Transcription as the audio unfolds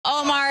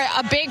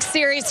A big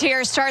series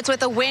here starts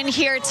with a win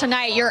here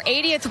tonight, your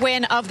 80th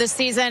win of the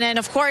season. And,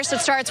 of course, it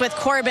starts with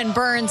Corbin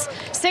Burnes.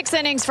 6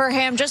 innings for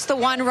him, just the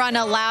 1 run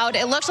allowed.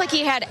 It looks like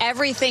he had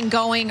everything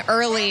going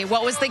early.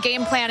 What was the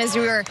game plan as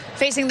you were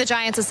facing the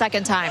Giants a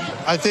second time?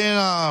 I think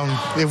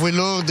if we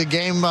look the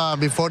game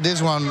before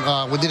this one,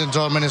 we didn't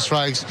draw many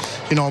strikes,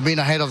 being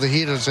ahead of the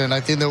hitters. And I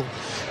think that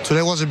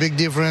today was a big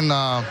difference.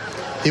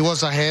 He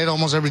was ahead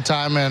almost every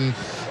time. And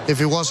if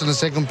he was in the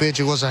second pitch,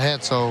 he was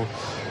ahead. So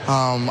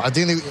I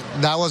think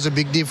that was a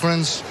big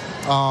difference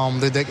on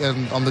the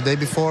day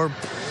before.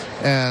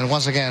 And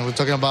once again, we're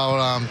talking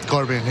about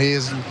Corbin. He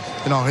is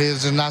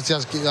not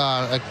just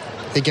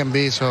he can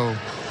be. So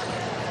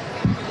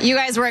you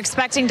guys were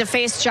expecting to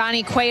face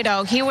Johnny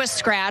Cueto. He was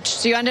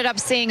scratched. You ended up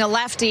seeing a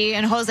lefty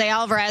in Jose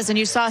Alvarez, and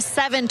you saw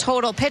 7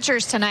 total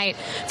pitchers tonight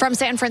from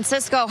San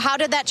Francisco. How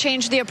did that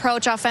change the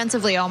approach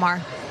offensively,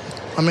 Omar?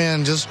 I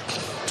mean, just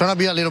trying to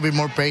be a little bit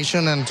more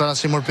patient and trying to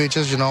see more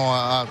pitches.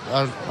 I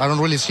don't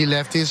really see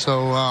lefties,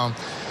 so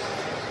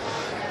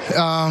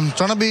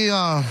trying to be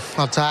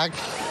attack,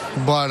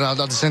 but at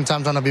the same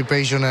time trying to be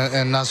patient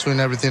and not swing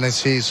everything I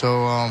see.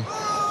 So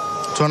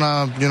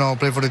trying to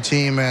play for the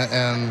team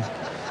and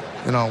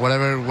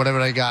whatever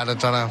I got, I'm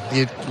trying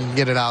to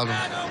get it out.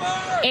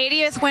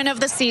 80th win of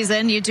the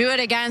season. You do it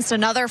against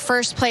another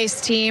first-place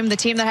team, the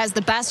team that has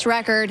the best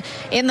record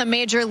in the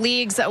major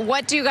leagues.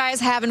 What do you guys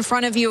have in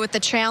front of you with the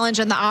challenge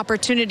and the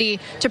opportunity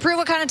to prove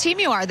what kind of team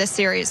you are this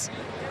series?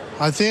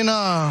 I think,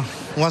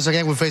 once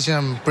again, we're facing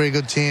a pretty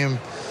good team.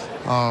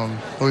 We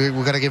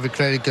got to give it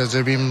credit because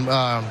they've been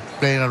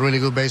playing a really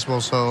good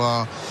baseball.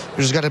 So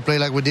we just got to play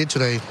like we did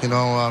today,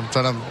 trying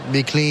to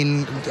be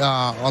clean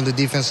on the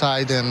defense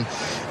side and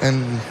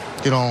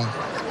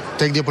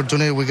take the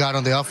opportunity we got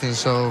on the offense.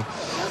 So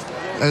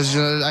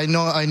I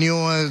knew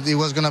it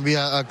was going to be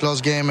a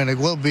close game, and it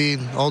will be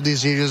all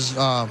these years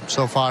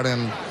so far,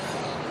 and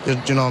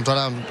try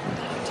to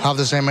have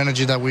the same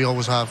energy that we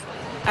always have.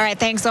 All right,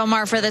 thanks,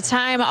 Omar, for the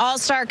time.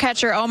 All-star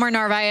catcher Omar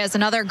Narváez,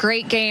 another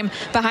great game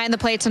behind the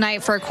plate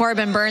tonight for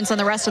Corbin Burnes and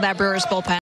the rest of that Brewers bullpen.